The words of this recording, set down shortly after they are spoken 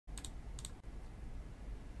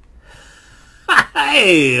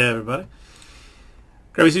Hey, everybody.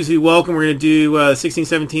 Krabby Susie, welcome. We're going to do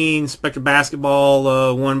 16-17 Spectra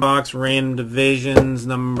basketball one box random divisions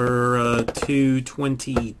number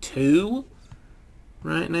 222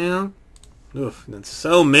 right now. Oof, that's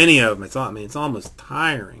so many of them. It's almost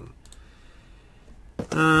tiring.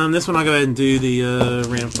 This one I'll go ahead and do the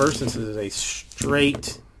random first. This is a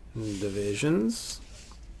straight divisions.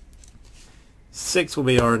 6 will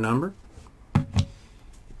be our number.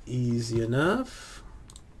 Easy enough.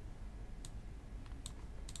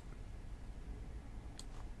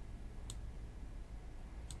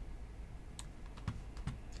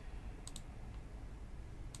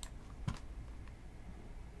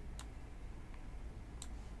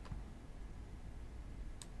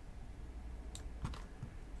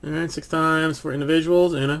 Alright, 6 times for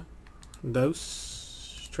individuals. Uno,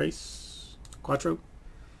 dos, tres, cuatro,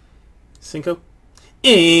 cinco.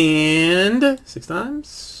 And 6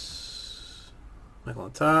 times. Michael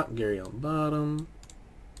on top, Gary on bottom.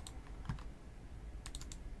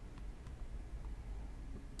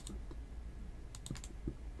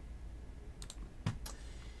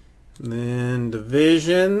 And then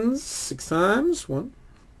divisions 6 times. 1,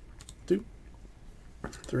 2,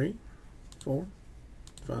 3, 4,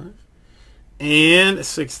 5. And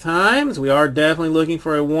 6 times. We are definitely looking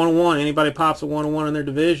for a 1-1. Anybody pops a 1-1 in their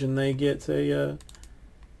division, they get a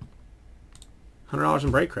 $100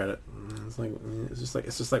 in break credit.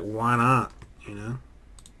 It's just like why not, you know?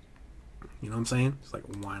 You know what I'm saying? It's like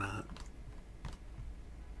why not?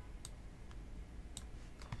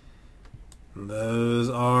 And those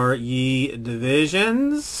are ye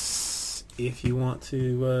divisions. If you want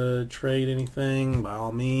to trade anything, by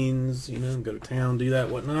all means, you know, go to town, do that,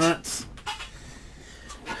 whatnot.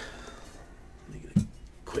 Let me get a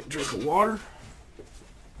quick drink of water.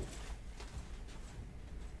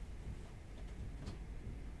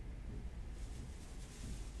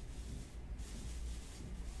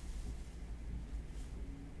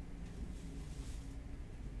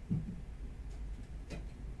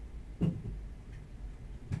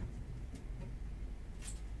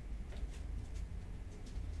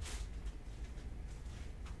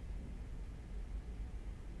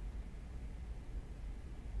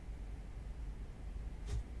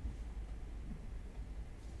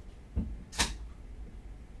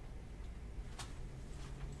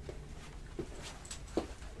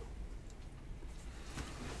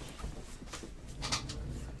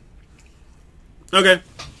 Okay,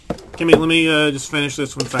 let me just finish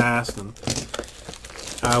this one fast, and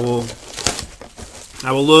I will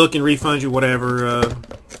look and refund you whatever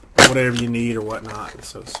you need or whatnot, and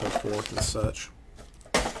so forth and such.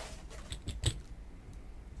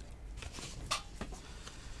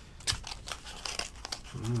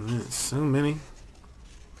 So many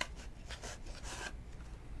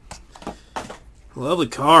lovely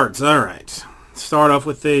cards. All right, start off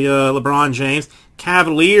with the LeBron James.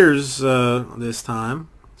 Cavaliers this time,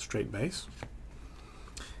 straight base.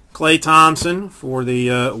 Klay Thompson for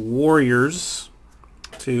the Warriors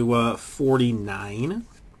to 49.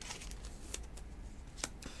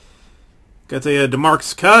 Got the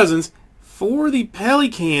DeMarcus Cousins for the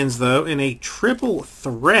Pelicans, though, in a triple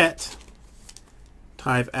threat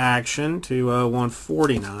type action to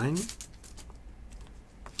 149.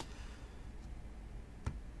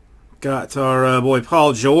 Got our boy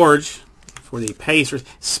Paul George for the Pacers.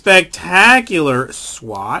 Spectacular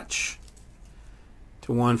swatch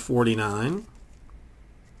to 149.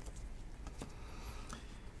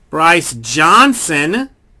 Bryce Johnson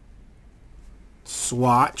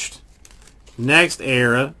swatched next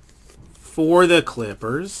era for the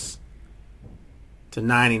Clippers to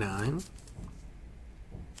 99.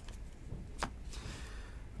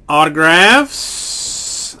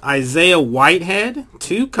 Autographs. Isaiah Whitehead,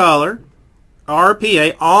 2-color.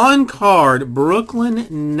 RPA on card,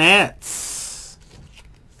 Brooklyn Nets.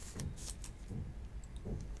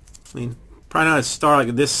 I mean, probably not a star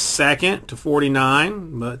like this second to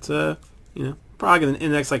 49, but you know, probably in the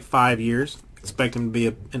next like 5 years, expect him to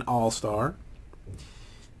be an all-star.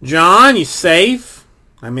 John, you safe?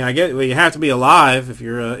 I mean, I get, well, you have to be alive if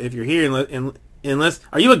you're here, unless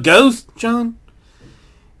are you a ghost, John?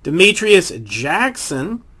 Demetrius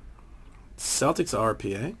Jackson, Celtics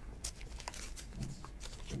RPA.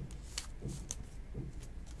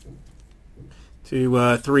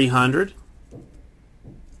 To 300.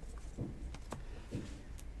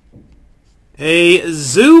 A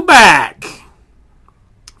Zubac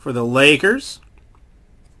for the Lakers.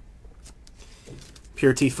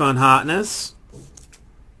 Pure T Fun Hotness.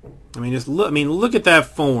 I mean, just look. I mean, look at that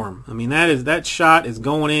form. I mean, that shot is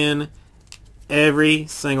going in every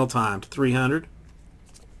single time. To 300.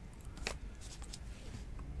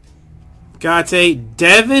 Got a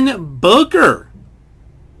Devin Booker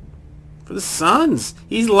for the Suns.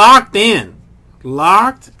 He's locked in.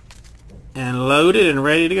 Locked and loaded and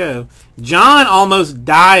ready to go. John almost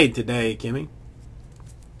died today, Kimmy.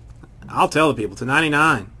 I'll tell the people. To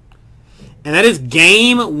 99. And that is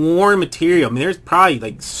game-worn material. I mean, there's probably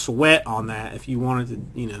like sweat on that if you wanted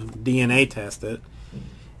to, you know, DNA test it.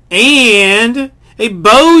 And a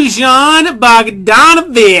Bojan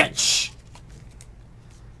Bogdanovic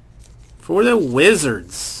for the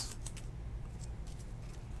Wizards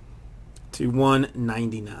to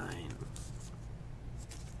 199.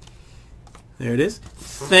 There it is.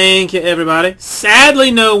 Thank you, everybody.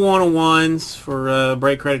 Sadly, no one-on-ones for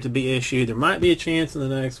break credit to be issued. There might be a chance in the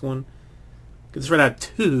next one. Get this right out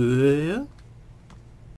to